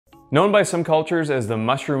Known by some cultures as the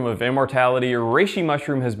mushroom of immortality, reishi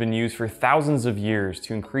mushroom has been used for thousands of years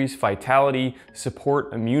to increase vitality,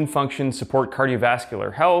 support immune function, support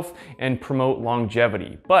cardiovascular health, and promote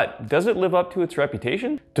longevity. But does it live up to its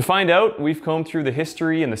reputation? To find out, we've combed through the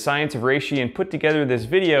history and the science of reishi and put together this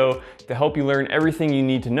video to help you learn everything you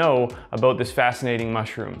need to know about this fascinating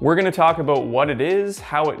mushroom. We're going to talk about what it is,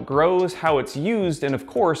 how it grows, how it's used, and of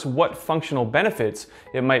course, what functional benefits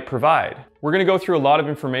it might provide. We're going to go through a lot of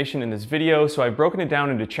information in this video, so I've broken it down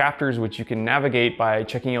into chapters which you can navigate by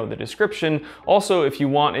checking out the description. Also, if you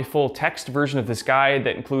want a full text version of this guide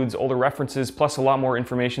that includes older references plus a lot more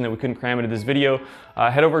information that we couldn't cram into this video,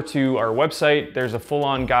 head over to our website. There's a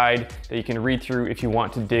full-on guide that you can read through if you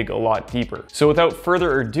want to dig a lot deeper. So without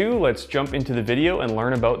further ado, let's jump into the video and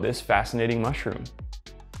learn about this fascinating mushroom.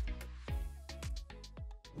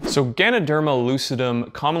 So Ganoderma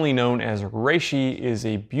lucidum, commonly known as reishi, is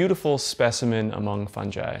a beautiful specimen among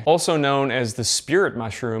fungi. Also known as the spirit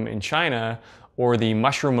mushroom in China, or the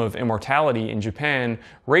mushroom of immortality in Japan,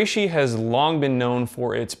 reishi has long been known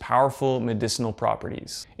for its powerful medicinal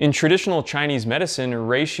properties. In traditional Chinese medicine,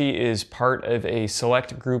 reishi is part of a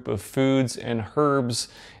select group of foods and herbs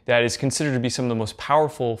that is considered to be some of the most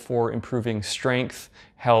powerful for improving strength,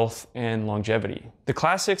 health, and longevity. The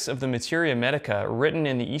classics of the Materia Medica, written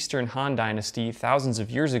in the Eastern Han Dynasty thousands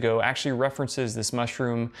of years ago, actually references this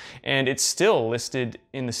mushroom, and it's still listed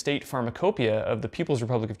in the state pharmacopoeia of the People's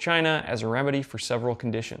Republic of China as a remedy for several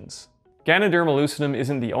conditions. Ganoderma lucidum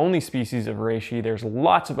isn't the only species of reishi. There's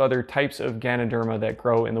lots of other types of Ganoderma that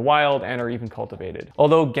grow in the wild and are even cultivated.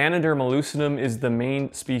 Although Ganoderma lucidum is the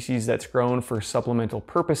main species that's grown for supplemental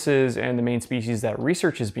purposes and the main species that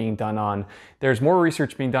research is being done on, there's more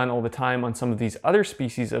research being done all the time on some of these other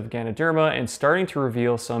species of Ganoderma and starting to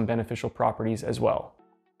reveal some beneficial properties as well.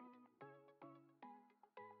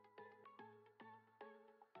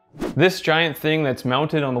 This giant thing that's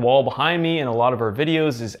mounted on the wall behind me in a lot of our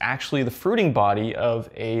videos is actually the fruiting body of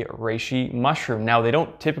a reishi mushroom. Now, they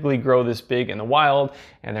don't typically grow this big in the wild,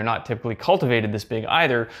 and they're not typically cultivated this big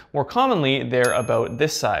either. More commonly, they're about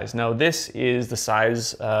this size. Now, this is the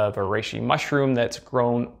size of a reishi mushroom that's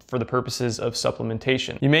grown for the purposes of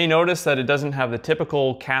supplementation. You may notice that it doesn't have the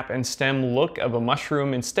typical cap and stem look of a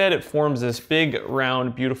mushroom. Instead, it forms this big,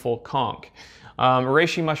 round, beautiful conch.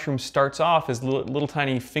 Reishi mushroom starts off as little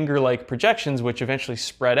tiny finger-like projections, which eventually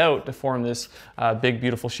spread out to form this big,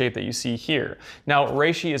 beautiful shape that you see here. Now,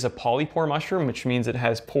 reishi is a polypore mushroom, which means it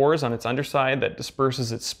has pores on its underside that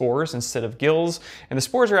disperses its spores instead of gills. And the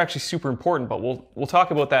spores are actually super important, but we'll talk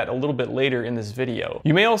about that a little bit later in this video.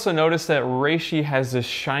 You may also notice that reishi has this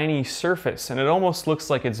shiny surface, and it almost looks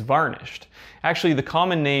like it's varnished. Actually, the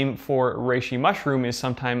common name for reishi mushroom is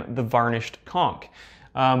sometimes the varnished conch.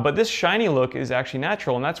 But this shiny look is actually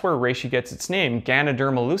natural, and that's where reishi gets its name,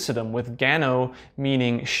 Ganoderma lucidum, with gano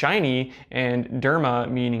meaning shiny and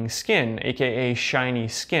derma meaning skin, aka shiny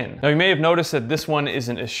skin. Now, you may have noticed that this one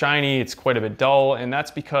isn't as shiny, it's quite a bit dull, and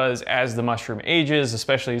that's because as the mushroom ages,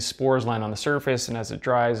 especially as spores land on the surface and as it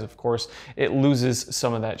dries, of course, it loses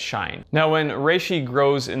some of that shine. Now, when reishi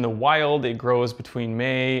grows in the wild, it grows between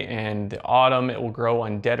May and the autumn. It will grow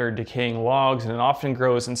on dead or decaying logs, and it often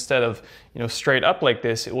grows instead of straight up like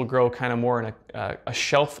this, it will grow kind of more in a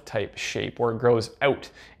shelf type shape where it grows out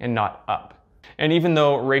and not up. And even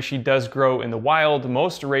though reishi does grow in the wild,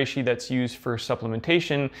 most reishi that's used for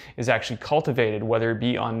supplementation is actually cultivated, whether it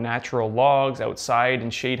be on natural logs outside in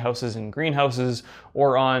shade houses and greenhouses,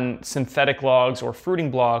 or on synthetic logs or fruiting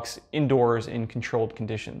blocks indoors in controlled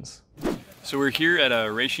conditions. So we're here at a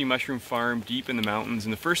reishi mushroom farm deep in the mountains,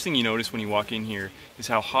 and the first thing you notice when you walk in here is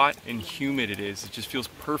how hot and humid it is. It just feels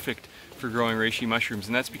perfect for growing reishi mushrooms,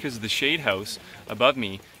 and that's because of the shade house above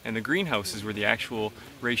me and the greenhouses where the actual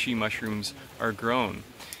reishi mushrooms are grown.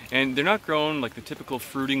 And they're not grown like the typical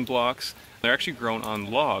fruiting blocks. They're actually grown on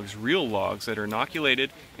logs, real logs that are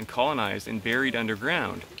inoculated and colonized and buried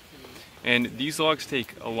underground. And these logs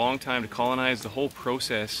take a long time to colonize. The whole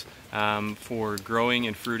process for growing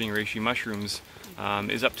and fruiting reishi mushrooms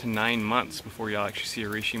is up to 9 months before you'll actually see a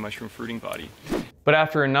reishi mushroom fruiting body. But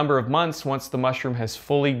after a number of months, once the mushroom has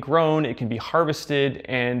fully grown, it can be harvested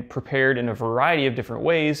and prepared in a variety of different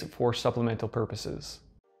ways for supplemental purposes.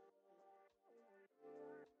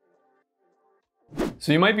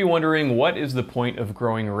 So you might be wondering, what is the point of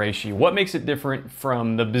growing reishi? What makes it different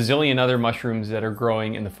from the bazillion other mushrooms that are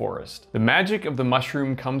growing in the forest? The magic of the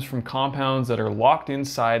mushroom comes from compounds that are locked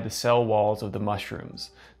inside the cell walls of the mushrooms.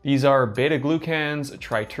 These are beta-glucans,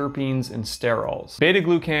 triterpenes, and sterols.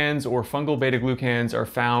 Beta-glucans or fungal beta-glucans are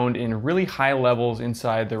found in really high levels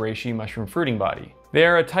inside the reishi mushroom fruiting body. They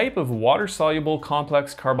are a type of water-soluble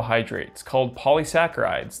complex carbohydrates called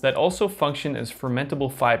polysaccharides that also function as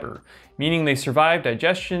fermentable fiber, meaning they survive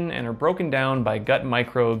digestion and are broken down by gut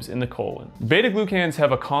microbes in the colon. Beta-glucans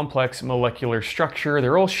have a complex molecular structure.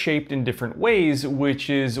 They're all shaped in different ways,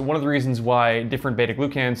 which is one of the reasons why different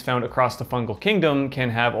beta-glucans found across the fungal kingdom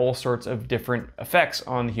can have all sorts of different effects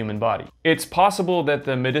on the human body. It's possible that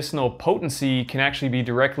the medicinal potency can actually be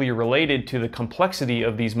directly related to the complexity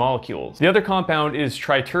of these molecules. The other compound is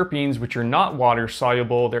triterpenes, which are not water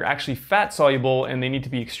soluble. They're actually fat soluble, and they need to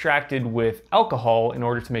be extracted with alcohol in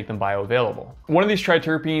order to make them bioavailable. One of these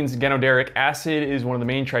triterpenes, ganoderic acid, is one of the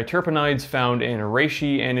main triterpenoids found in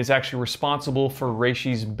reishi and is actually responsible for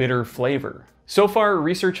reishi's bitter flavor. So far,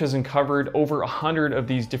 research has uncovered over 100 of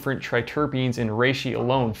these different triterpenes in reishi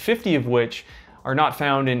alone, 50 of which are not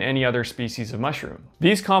found in any other species of mushroom.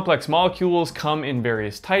 These complex molecules come in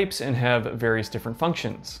various types and have various different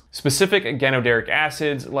functions. Specific ganoderic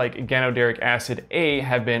acids, like ganoderic acid A,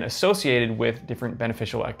 have been associated with different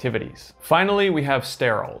beneficial activities. Finally, we have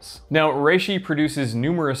sterols. Now, reishi produces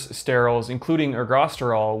numerous sterols, including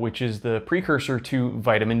ergosterol, which is the precursor to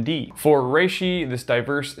vitamin D. For reishi, this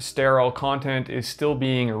diverse sterol content is still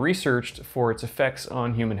being researched for its effects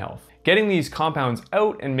on human health. Getting these compounds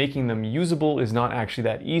out and making them usable is not actually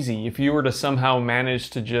that easy. If you were to somehow manage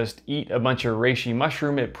to just eat a bunch of reishi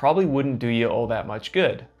mushroom, it probably wouldn't do you all that much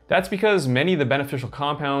good. That's because many of the beneficial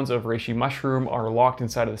compounds of reishi mushroom are locked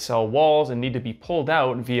inside of the cell walls and need to be pulled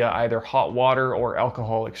out via either hot water or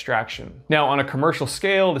alcohol extraction. Now, on a commercial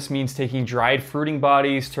scale, this means taking dried fruiting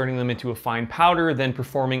bodies, turning them into a fine powder, then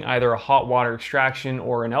performing either a hot water extraction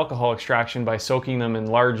or an alcohol extraction by soaking them in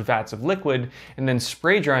large vats of liquid and then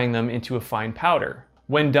spray drying them into a fine powder.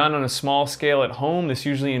 When done on a small scale at home, this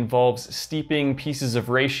usually involves steeping pieces of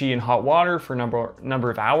reishi in hot water for a number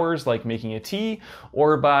of hours, like making a tea,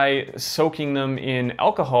 or by soaking them in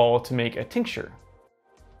alcohol to make a tincture.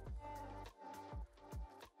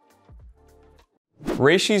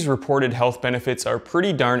 Reishi's reported health benefits are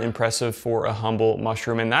pretty darn impressive for a humble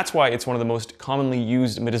mushroom, and that's why it's one of the most commonly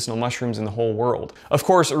used medicinal mushrooms in the whole world. Of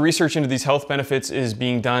course, research into these health benefits is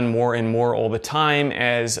being done more and more all the time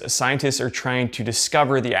as scientists are trying to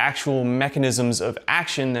discover the actual mechanisms of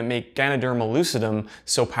action that make Ganoderma lucidum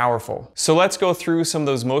so powerful. So let's go through some of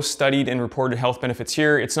those most studied and reported health benefits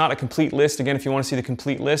here. It's not a complete list. Again, if you want to see the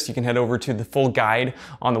complete list, you can head over to the full guide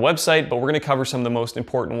on the website, but we're going to cover some of the most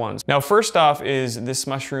important ones. Now, first off is this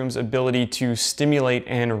mushroom's ability to stimulate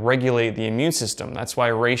and regulate the immune system. That's why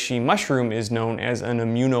reishi mushroom is known as an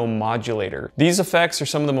immunomodulator. These effects are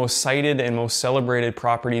some of the most cited and most celebrated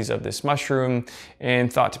properties of this mushroom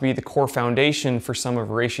and thought to be the core foundation for some of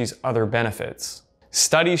reishi's other benefits.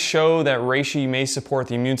 Studies show that reishi may support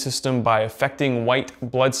the immune system by affecting white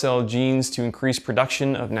blood cell genes to increase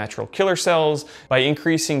production of natural killer cells, by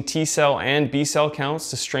increasing T cell and B cell counts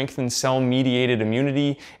to strengthen cell-mediated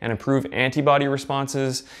immunity and improve antibody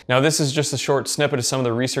responses. Now, this is just a short snippet of some of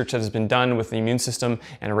the research that has been done with the immune system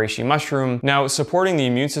and reishi mushroom. Now, supporting the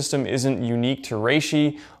immune system isn't unique to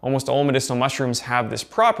reishi. Almost all medicinal mushrooms have this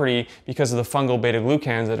property because of the fungal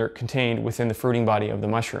beta-glucans that are contained within the fruiting body of the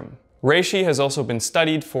mushroom. Reishi has also been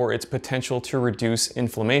studied for its potential to reduce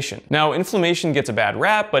inflammation. Now, inflammation gets a bad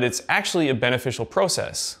rap, but it's actually a beneficial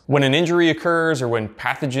process. When an injury occurs or when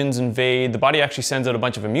pathogens invade, the body actually sends out a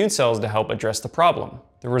bunch of immune cells to help address the problem.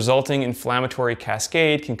 The resulting inflammatory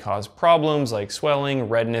cascade can cause problems like swelling,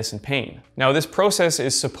 redness, and pain. Now, this process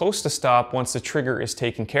is supposed to stop once the trigger is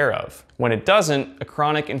taken care of. When it doesn't, a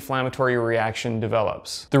chronic inflammatory reaction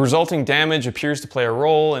develops. The resulting damage appears to play a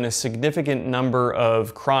role in a significant number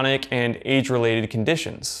of chronic and age-related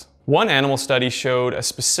conditions. One animal study showed a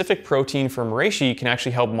specific protein from reishi can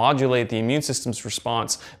actually help modulate the immune system's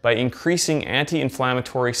response by increasing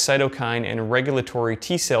anti-inflammatory cytokine and regulatory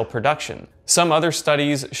T cell production. Some other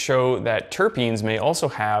studies show that terpenes may also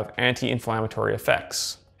have anti-inflammatory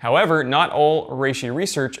effects. However, not all reishi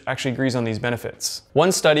research actually agrees on these benefits.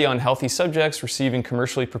 One study on healthy subjects receiving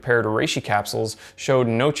commercially prepared reishi capsules showed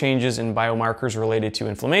no changes in biomarkers related to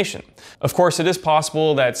inflammation. Of course, it is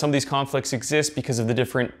possible that some of these conflicts exist because of the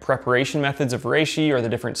different preparation methods of reishi or the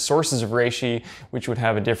different sources of reishi, which would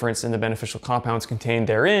have a difference in the beneficial compounds contained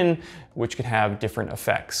therein, which could have different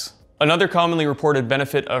effects. Another commonly reported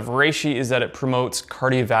benefit of reishi is that it promotes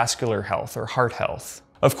cardiovascular health or heart health.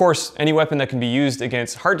 Of course, any weapon that can be used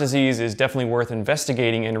against heart disease is definitely worth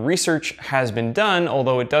investigating, and research has been done,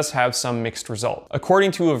 although it does have some mixed results.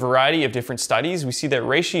 According to a variety of different studies, we see that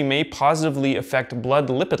reishi may positively affect blood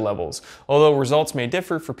lipid levels, although results may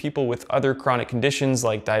differ for people with other chronic conditions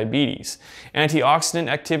like diabetes. Antioxidant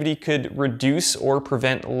activity could reduce or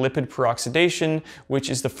prevent lipid peroxidation,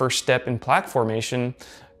 which is the first step in plaque formation.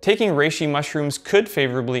 Taking reishi mushrooms could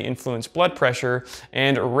favorably influence blood pressure,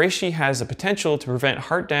 and reishi has the potential to prevent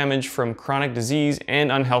heart damage from chronic disease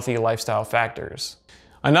and unhealthy lifestyle factors.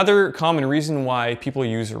 Another common reason why people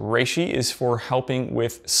use reishi is for helping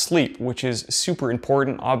with sleep, which is super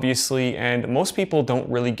important, obviously, and most people don't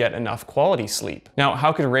really get enough quality sleep. Now,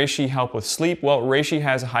 how can reishi help with sleep? Well, reishi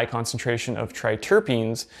has a high concentration of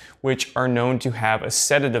triterpenes, which are known to have a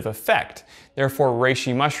sedative effect. Therefore,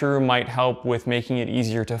 reishi mushroom might help with making it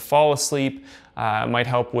easier to fall asleep, might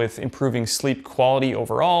help with improving sleep quality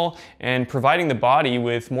overall, and providing the body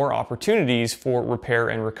with more opportunities for repair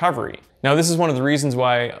and recovery. Now, this is one of the reasons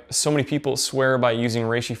why so many people swear by using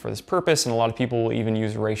reishi for this purpose, and a lot of people will even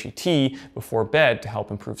use reishi tea before bed to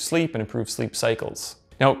help improve sleep and improve sleep cycles.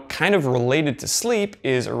 Now, kind of related to sleep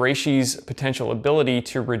is reishi's potential ability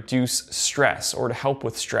to reduce stress or to help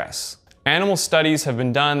with stress. Animal studies have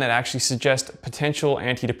been done that actually suggest potential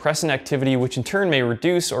antidepressant activity, which in turn may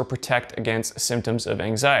reduce or protect against symptoms of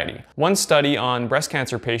anxiety. One study on breast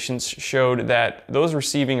cancer patients showed that those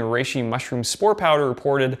receiving reishi mushroom spore powder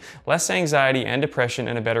reported less anxiety and depression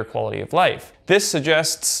and a better quality of life. This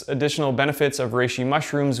suggests additional benefits of reishi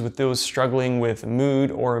mushrooms with those struggling with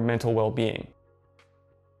mood or mental well-being.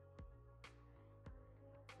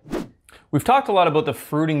 We've talked a lot about the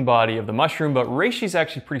fruiting body of the mushroom, but reishi is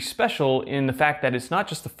actually pretty special in the fact that it's not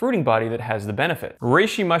just the fruiting body that has the benefit.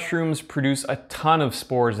 Reishi mushrooms produce a ton of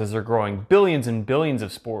spores as they're growing, billions and billions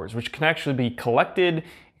of spores, which can actually be collected,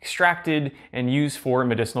 extracted, and used for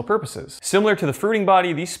medicinal purposes. Similar to the fruiting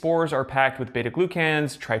body, these spores are packed with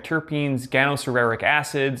beta-glucans, triterpenes, ganodermic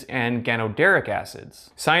acids, and ganoderic acids.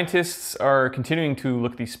 Scientists are continuing to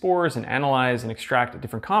look at these spores and analyze and extract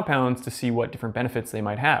different compounds to see what different benefits they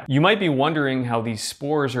might have. You might be wondering how these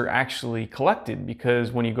spores are actually collected,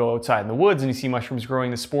 because when you go outside in the woods and you see mushrooms growing,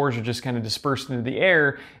 the spores are just kind of dispersed into the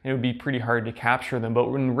air, and it would be pretty hard to capture them. But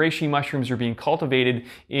when reishi mushrooms are being cultivated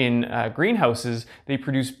in greenhouses, they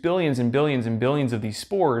produce billions and billions and billions of these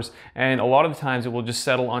spores, and a lot of the times it will just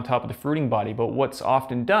settle on top of the fruiting body. But what's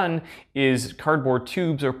often done is cardboard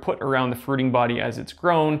tubes are put around the fruiting body as it's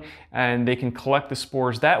grown, and they can collect the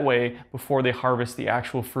spores that way before they harvest the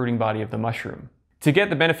actual fruiting body of the mushroom. To get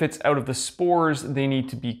the benefits out of the spores, they need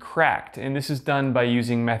to be cracked, and this is done by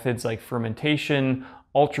using methods like fermentation,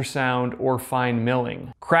 ultrasound, or fine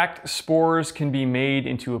milling. Cracked spores can be made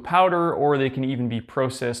into a powder, or they can even be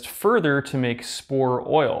processed further to make spore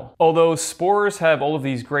oil. Although spores have all of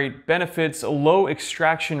these great benefits, low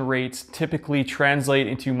extraction rates typically translate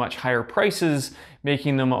into much higher prices,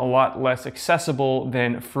 making them a lot less accessible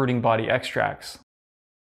than fruiting body extracts.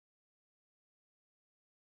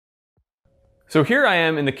 So here I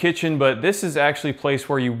am in the kitchen, but this is actually a place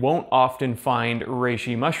where you won't often find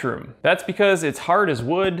reishi mushroom. That's because it's hard as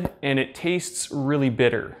wood and it tastes really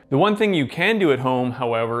bitter. The one thing you can do at home,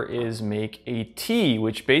 however, is make a tea,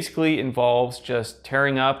 which basically involves just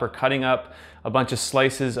tearing up or cutting up a bunch of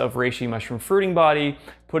slices of reishi mushroom fruiting body,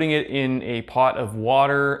 putting it in a pot of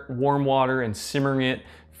water, warm water, and simmering it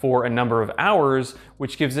for a number of hours,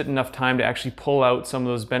 which gives it enough time to actually pull out some of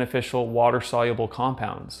those beneficial water-soluble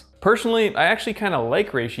compounds. Personally, I actually kind of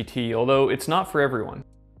like reishi tea, although it's not for everyone.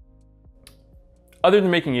 Other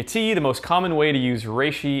than making a tea, the most common way to use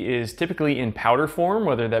reishi is typically in powder form,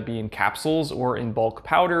 whether that be in capsules or in bulk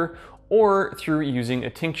powder, or through using a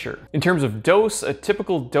tincture. In terms of dose, a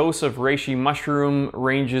typical dose of reishi mushroom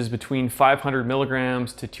ranges between 500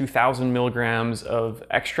 milligrams to 2,000 milligrams of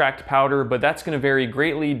extract powder, but that's going to vary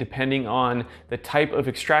greatly depending on the type of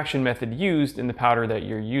extraction method used in the powder that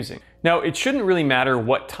you're using. Now, it shouldn't really matter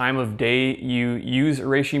what time of day you use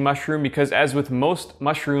reishi mushroom, because as with most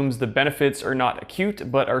mushrooms, the benefits are not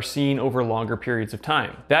acute, but are seen over longer periods of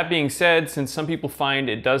time. That being said, since some people find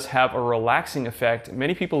it does have a relaxing effect,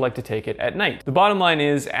 many people like to take it at night. The bottom line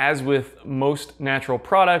is, as with most natural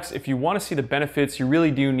products, if you want to see the benefits, you really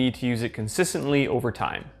do need to use it consistently over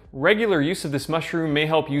time. Regular use of this mushroom may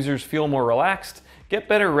help users feel more relaxed, get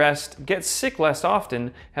better rest, get sick less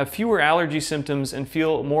often, have fewer allergy symptoms, and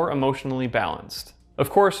feel more emotionally balanced. Of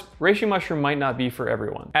course, reishi mushroom might not be for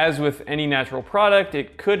everyone. As with any natural product,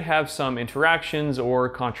 it could have some interactions or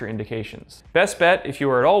contraindications. Best bet, if you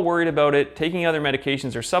are at all worried about it, taking other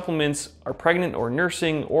medications or supplements, are pregnant or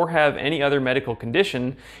nursing, or have any other medical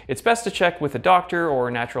condition, it's best to check with a doctor or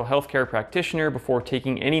a natural healthcare practitioner before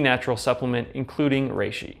taking any natural supplement, including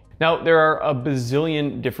reishi. Now, there are a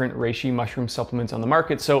bazillion different reishi mushroom supplements on the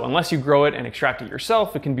market, so unless you grow it and extract it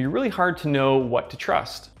yourself, it can be really hard to know what to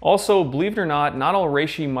trust. Also, believe it or not all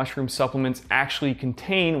reishi mushroom supplements actually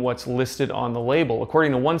contain what's listed on the label.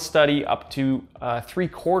 According to one study, up to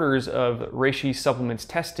 3/4 of reishi supplements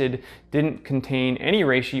tested didn't contain any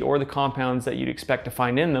reishi or the compounds that you'd expect to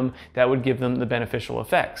find in them that would give them the beneficial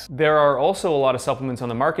effects. There are also a lot of supplements on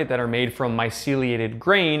the market that are made from myceliated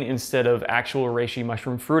grain instead of actual reishi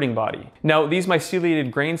mushroom fruiting body. Now, these myceliated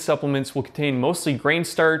grain supplements will contain mostly grain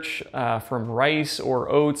starch from rice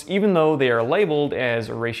or oats, even though they are labeled as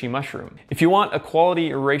reishi mushroom. If you want a quality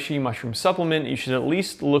reishi mushroom supplement, you should at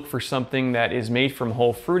least look for something that is made from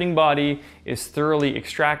whole fruiting body, is thoroughly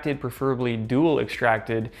extracted, preferably dual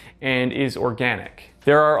extracted, and is organic.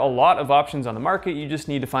 There are a lot of options on the market. You just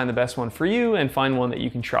need to find the best one for you and find one that you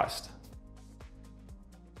can trust.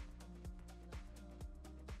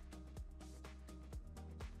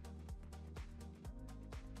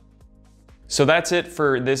 So that's it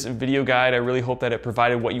for this video guide. I really hope that it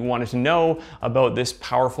provided what you wanted to know about this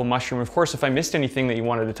powerful mushroom. Of course, if I missed anything that you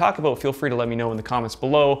wanted to talk about, feel free to let me know in the comments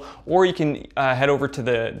below, or you can head over to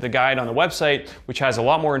the guide on the website, which has a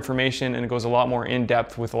lot more information and it goes a lot more in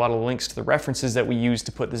depth with a lot of links to the references that we use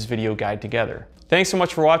to put this video guide together. Thanks so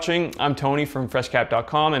much for watching. I'm Tony from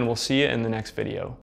FreshCap.com, and we'll see you in the next video.